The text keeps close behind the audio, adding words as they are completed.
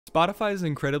Spotify's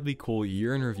incredibly cool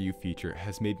year in review feature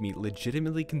has made me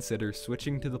legitimately consider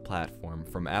switching to the platform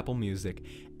from Apple Music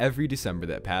every December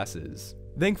that passes.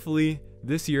 Thankfully,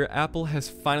 this year Apple has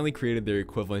finally created their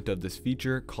equivalent of this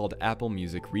feature called Apple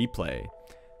Music Replay.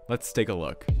 Let's take a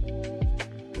look.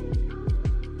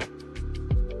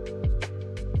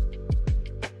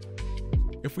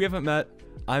 If we haven't met,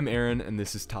 I'm Aaron and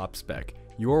this is Top Spec,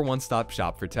 your one-stop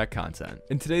shop for tech content.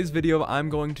 In today's video, I'm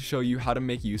going to show you how to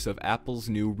make use of Apple's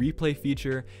new replay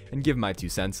feature and give my 2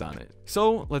 cents on it.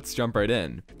 So let's jump right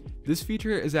in. This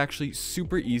feature is actually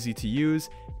super easy to use,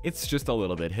 it's just a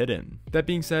little bit hidden. That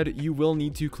being said, you will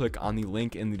need to click on the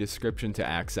link in the description to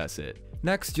access it.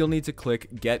 Next, you'll need to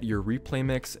click Get Your Replay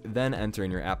Mix, then enter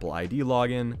in your Apple ID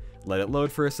login, let it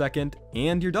load for a second,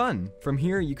 and you're done. From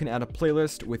here, you can add a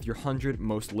playlist with your 100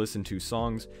 most listened to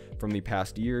songs from the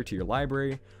past year to your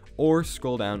library, or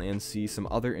scroll down and see some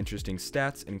other interesting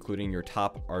stats, including your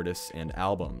top artists and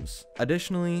albums.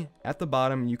 Additionally, at the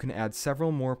bottom, you can add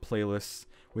several more playlists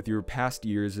with your past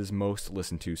years' most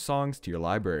listened to songs to your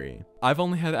library. I've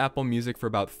only had Apple Music for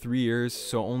about 3 years,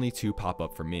 so only 2 pop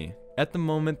up for me. At the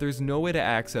moment, there's no way to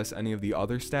access any of the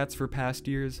other stats for past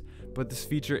years, but this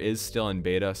feature is still in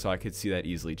beta, so I could see that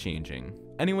easily changing.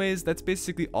 Anyways, that's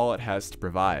basically all it has to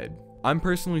provide. I'm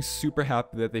personally super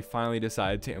happy that they finally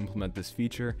decided to implement this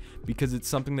feature because it's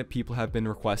something that people have been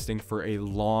requesting for a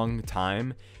long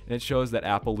time, and it shows that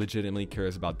Apple legitimately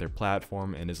cares about their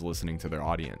platform and is listening to their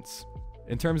audience.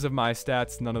 In terms of my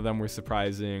stats, none of them were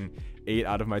surprising. 8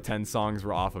 out of my 10 songs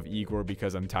were off of Igor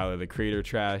because I'm Tyler the Creator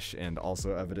trash, and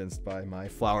also evidenced by my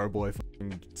Flower Boy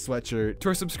sweatshirt. To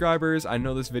our subscribers, I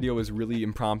know this video was really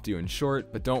impromptu and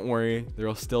short, but don't worry, there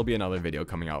will still be another video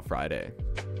coming out Friday.